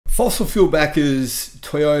Fossil fuel backers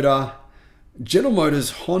Toyota, General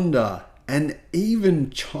Motors, Honda, and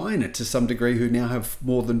even China to some degree, who now have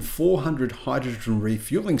more than 400 hydrogen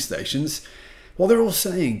refueling stations, well, they're all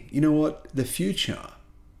saying, you know what, the future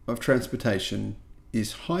of transportation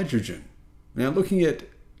is hydrogen. Now, looking at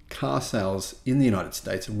car sales in the United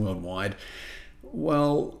States and worldwide,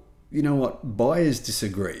 well, you know what, buyers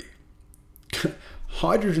disagree.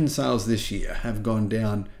 Hydrogen sales this year have gone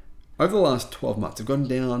down, over the last 12 months, have gone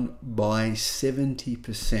down by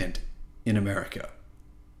 70% in America.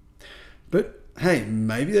 But hey,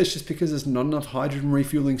 maybe that's just because there's not enough hydrogen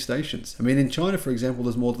refueling stations. I mean, in China, for example,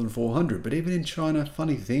 there's more than 400, but even in China,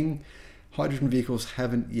 funny thing, hydrogen vehicles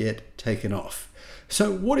haven't yet taken off.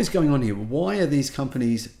 So what is going on here? Why are these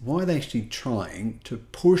companies, why are they actually trying to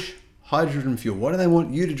push hydrogen fuel? Why do they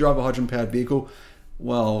want you to drive a hydrogen-powered vehicle?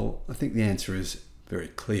 Well, I think the answer is very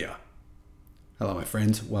clear. Hello, my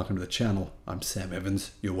friends. Welcome to the channel. I'm Sam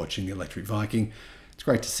Evans. You're watching the Electric Viking. It's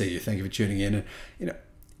great to see you. Thank you for tuning in. And, you know,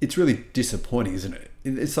 it's really disappointing, isn't it?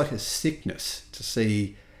 It's like a sickness to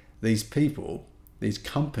see these people, these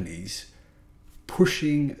companies,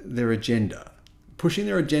 pushing their agenda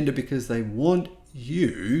because they want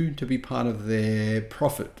you to be part of their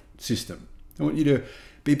profit system. They want you to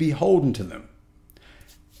be beholden to them.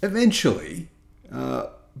 Eventually,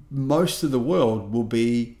 most of the world will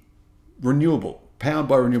be renewable, powered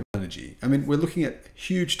by renewable energy. I mean, we're looking at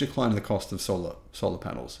huge decline in the cost of solar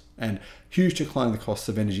panels and huge decline in the costs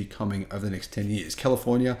of energy coming over the next 10 years.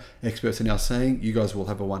 California experts are now saying you guys will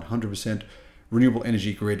have a 100% renewable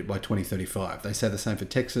energy grid by 2035. They say the same for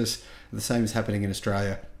Texas. The same is happening in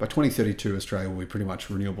Australia. By 2032, Australia will be pretty much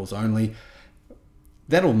renewables only.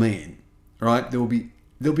 That'll mean, right, there'll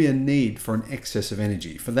be a need for an excess of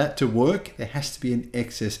energy. For that to work, there has to be an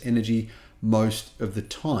excess energy most of the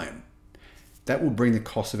time. That will bring the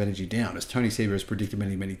cost of energy down. As Tony Sieber has predicted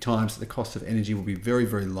many, many times, the cost of energy will be very,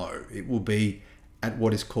 very low. It will be at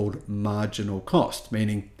what is called marginal cost,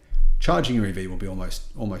 meaning charging your EV will be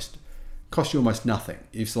almost cost you almost nothing,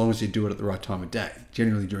 as long as you do it at the right time of day,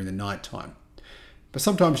 generally during the night time. But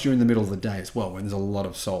sometimes during the middle of the day as well, when there's a lot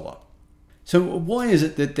of solar. So why is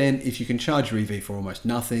it that then, if you can charge your EV for almost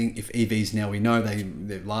nothing, if EVs now, we know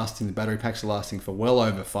they're lasting, the battery packs are lasting for well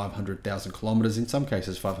over 500,000 kilometers, in some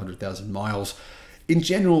cases 500,000 miles. In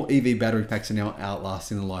general, EV battery packs are now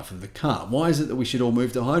outlasting the life of the car. Why is it that we should all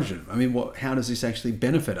move to hydrogen? I mean, how does this actually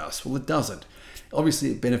benefit us? Well, it doesn't. Obviously,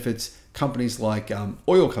 it benefits companies like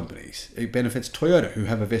oil companies. It benefits Toyota, who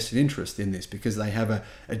have a vested interest in this because they have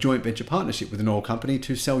a joint venture partnership with an oil company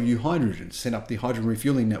to sell you hydrogen, set up the hydrogen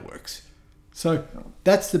refueling networks. So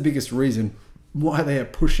that's the biggest reason why they are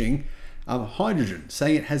pushing hydrogen,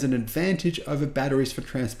 saying it has an advantage over batteries for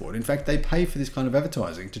transport. In fact, they pay for this kind of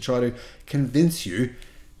advertising to try to convince you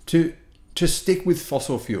to stick with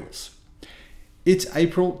fossil fuels. It's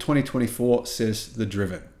April 2024, says The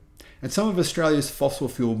Driven. And some of Australia's fossil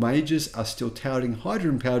fuel majors are still touting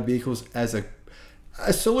hydrogen-powered vehicles as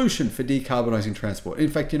a solution for decarbonising transport. In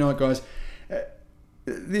fact, you know what, guys?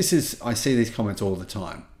 I see these comments all the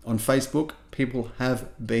time. On Facebook, people have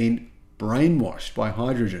been brainwashed by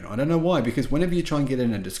hydrogen. I don't know why, because whenever you try and get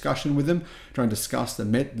in a discussion with them, try and discuss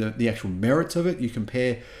the actual merits of it, you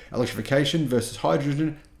compare electrification versus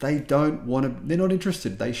hydrogen, they're not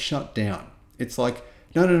interested. They shut down. It's like,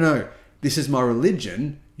 no, this is my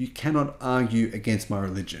religion. You cannot argue against my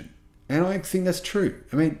religion. And I think that's true.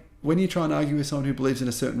 I mean, when you try and argue with someone who believes in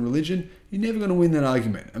a certain religion, you're never going to win that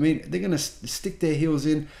argument. I mean, they're going to stick their heels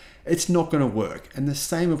in. It's not going to work. And the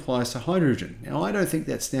same applies to hydrogen. Now, I don't think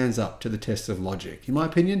that stands up to the test of logic. In my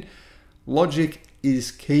opinion, logic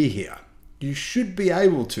is key here. You should be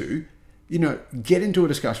able to, get into a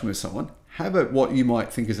discussion with someone, have what you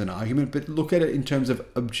might think is an argument, but look at it in terms of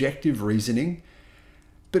objective reasoning.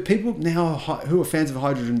 But people now who are fans of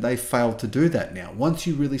hydrogen, they fail to do that now. Once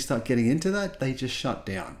you really start getting into that, they just shut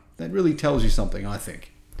down. That really tells you something, I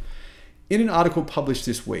think. In an article published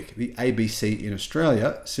this week, the ABC in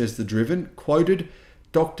Australia, says The Driven, quoted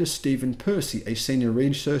Dr. Stephen Percy, a senior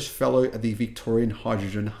research fellow at the Victorian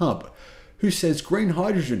Hydrogen Hub, who says green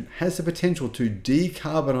hydrogen has the potential to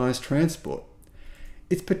decarbonise transport.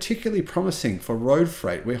 It's particularly promising for road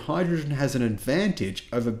freight, where hydrogen has an advantage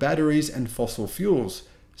over batteries and fossil fuels,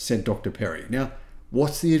 said Dr. Perry. Now,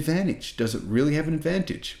 what's the advantage? Does it really have an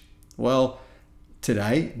advantage? Well,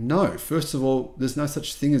 today, no. First of all, there's no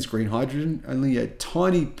such thing as green hydrogen. Only a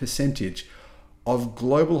tiny percentage of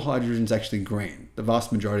global hydrogen is actually green. The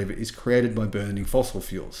vast majority of it is created by burning fossil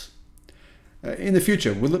fuels. In the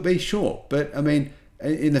future, will it be? Sure. But I mean,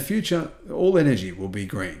 in the future, all energy will be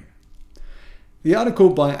green. The article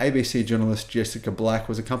by ABC journalist Jessica Black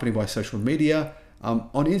was accompanied by social media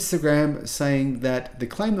on Instagram saying that the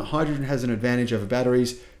claim that hydrogen has an advantage over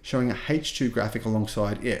batteries, showing a H2 graphic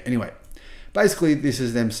alongside. Yeah, anyway, basically this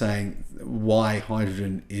is them saying why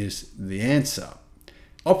hydrogen is the answer.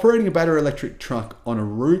 Operating a battery electric truck on a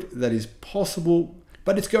route that is possible,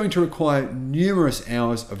 but it's going to require numerous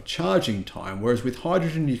hours of charging time, whereas with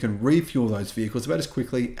hydrogen you can refuel those vehicles about as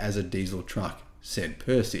quickly as a diesel truck, said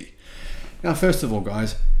Percy. Now, first of all,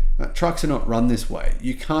 guys, trucks are not run this way.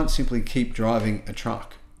 You can't simply keep driving a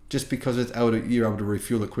truck just because you're able to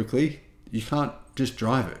refuel it quickly. You can't just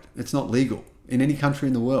drive it. It's not legal in any country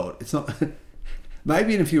in the world. It's not.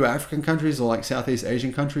 Maybe in a few African countries or like Southeast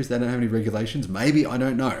Asian countries, they don't have any regulations. Maybe, I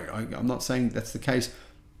don't know. I'm not saying that's the case.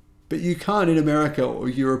 But you can't in America or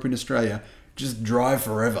Europe and Australia just drive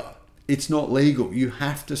forever. It's not legal. You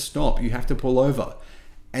have to stop. You have to pull over.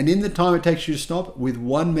 And in the time it takes you to stop, with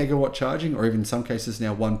 1 megawatt charging, or even in some cases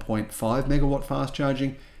now 1.5 megawatt fast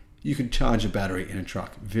charging, you could charge a battery in a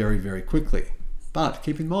truck very, very quickly. But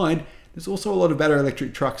keep in mind, there's also a lot of battery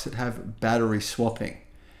electric trucks that have battery swapping,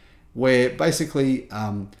 where basically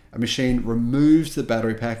a machine removes the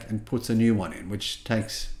battery pack and puts a new one in, which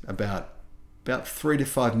takes about 3 to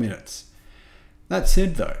 5 minutes. That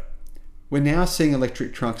said though, we're now seeing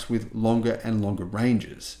electric trucks with longer and longer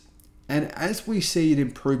ranges. And as we see an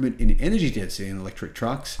improvement in energy density in electric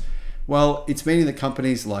trucks, well, it's meaning that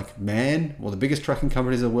companies like MAN, the biggest trucking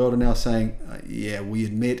companies in the world, are now saying, yeah, we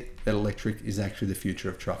admit that electric is actually the future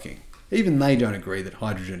of trucking. Even they don't agree that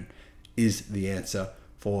hydrogen is the answer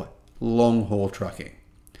for long-haul trucking.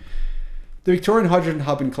 The Victorian Hydrogen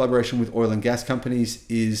Hub, in collaboration with oil and gas companies,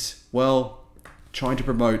 is, well, trying to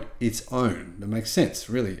promote its own. That makes sense,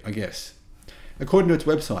 really, I guess. According to its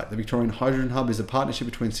website, the Victorian Hydrogen Hub is a partnership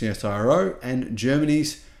between CSIRO and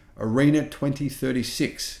Germany's Arena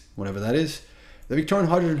 2036, whatever that is. The Victorian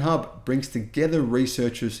Hydrogen Hub brings together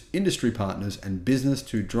researchers, industry partners, and business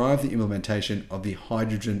to drive the implementation of the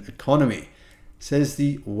hydrogen economy, says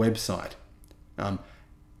the website.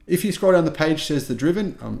 If you scroll down the page, says The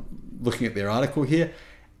Driven, I'm looking at their article here,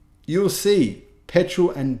 you'll see petrol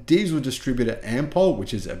and diesel distributor Ampol,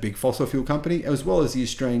 which is a big fossil fuel company, as well as the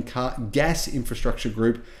Australian Gas Infrastructure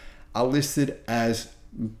Group, are listed as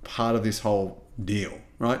part of this whole deal,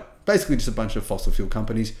 right? Basically just a bunch of fossil fuel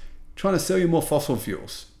companies trying to sell you more fossil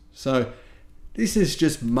fuels. So this is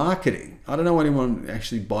just marketing. I don't know if anyone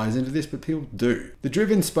actually buys into this, but people do. The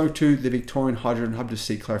Driven spoke to the Victorian Hydrogen Hub to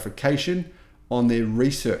seek clarification on their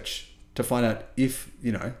research to find out if,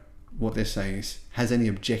 what they're saying has any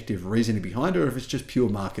objective reasoning behind it, or if it's just pure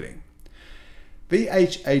marketing.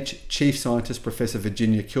 VHH Chief Scientist Professor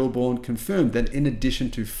Virginia Kilbourne confirmed that in addition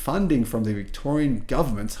to funding from the Victorian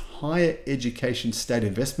Government's Higher Education State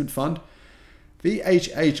Investment Fund,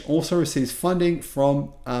 VHH also receives funding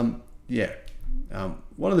from one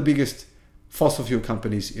of the biggest fossil fuel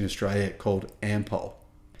companies in Australia called Ampol.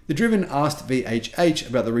 The Driven asked VHH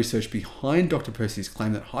about the research behind Dr. Percy's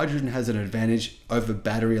claim that hydrogen has an advantage over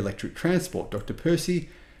battery electric transport. Dr. Percy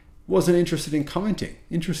wasn't interested in commenting.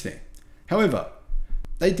 Interesting. However,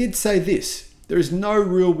 they did say this: there is no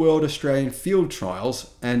real-world Australian field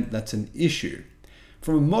trials, and that's an issue.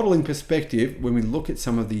 From a modelling perspective, when we look at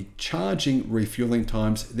some of the charging refueling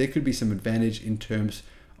times, there could be some advantage in terms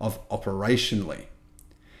of operationally.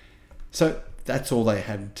 So that's all they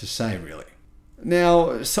had to say, really.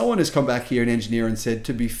 Now, someone has come back here, an engineer, and said,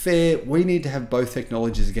 to be fair, we need to have both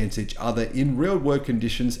technologies against each other in real-world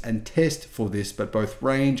conditions and test for this, but both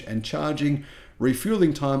range and charging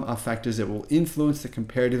refueling time are factors that will influence the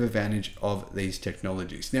comparative advantage of these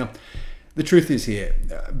technologies. Now, the truth is here,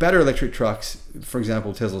 battery electric trucks, for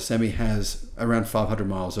example, Tesla Semi has around 500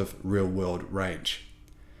 miles of real-world range.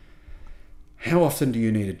 How often do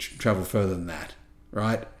you need to travel further than that,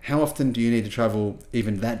 right? How often do you need to travel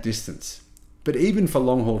even that distance? But even for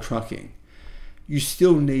long-haul trucking, you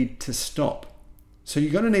still need to stop. So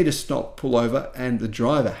you're going to need to stop, pull over, and the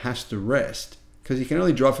driver has to rest, because you can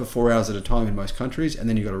only drive for 4 hours at a time in most countries, and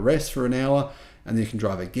then you've got to rest for an hour, and then you can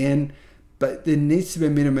drive again. But there needs to be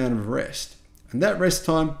a minimum amount of rest. And that rest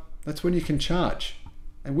time, that's when you can charge.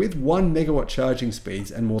 And with 1 megawatt charging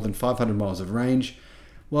speeds and more than 500 miles of range,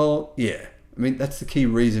 well, yeah, that's the key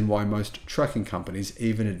reason why most trucking companies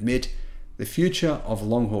even admit the future of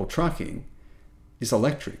long-haul trucking is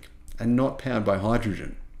electric and not powered by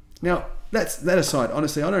hydrogen. Now, that aside,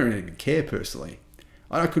 honestly, I don't really even care personally.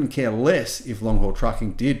 I couldn't care less if long-haul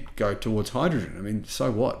trucking did go towards hydrogen.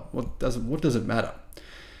 So what? What does it matter?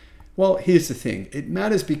 Well, here's the thing. It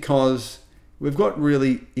matters because we've got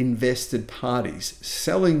really invested parties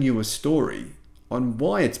selling you a story on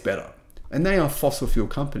why it's better. And they are fossil fuel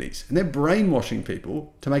companies. And they're brainwashing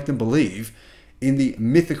people to make them believe in the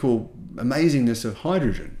mythical amazingness of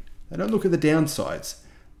hydrogen. They don't look at the downsides.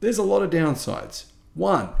 There's a lot of downsides.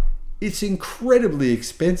 One, it's incredibly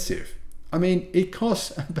expensive. I mean, it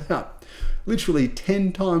costs about literally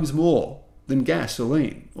 10 times more than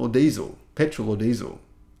gasoline or diesel, petrol or diesel.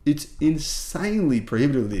 It's insanely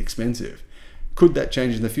prohibitively expensive. Could that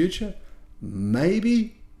change in the future?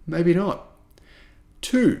 Maybe, maybe not.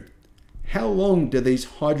 Two, how long do these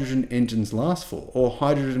hydrogen engines last for? Or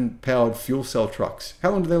hydrogen-powered fuel cell trucks?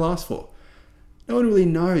 How long do they last for? No one really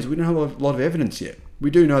knows. We don't have a lot of evidence yet. We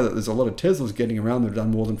do know that there's a lot of Teslas getting around that have done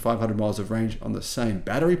more than 500 miles of range on the same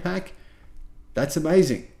battery pack. That's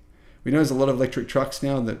amazing. We know there's a lot of electric trucks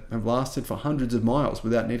now that have lasted for hundreds of miles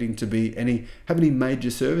without needing to have any major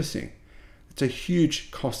servicing. It's a huge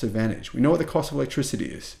cost advantage. We know what the cost of electricity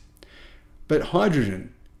is. But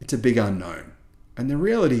hydrogen, it's a big unknown. And the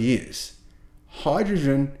reality is,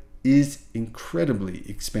 hydrogen is incredibly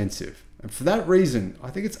expensive. And for that reason, I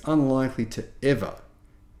think it's unlikely to ever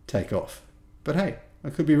take off. But hey, I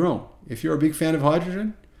could be wrong. If you're a big fan of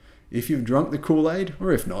hydrogen, if you've drunk the Kool-Aid,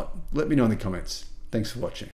 or if not, let me know in the comments. Thanks for watching.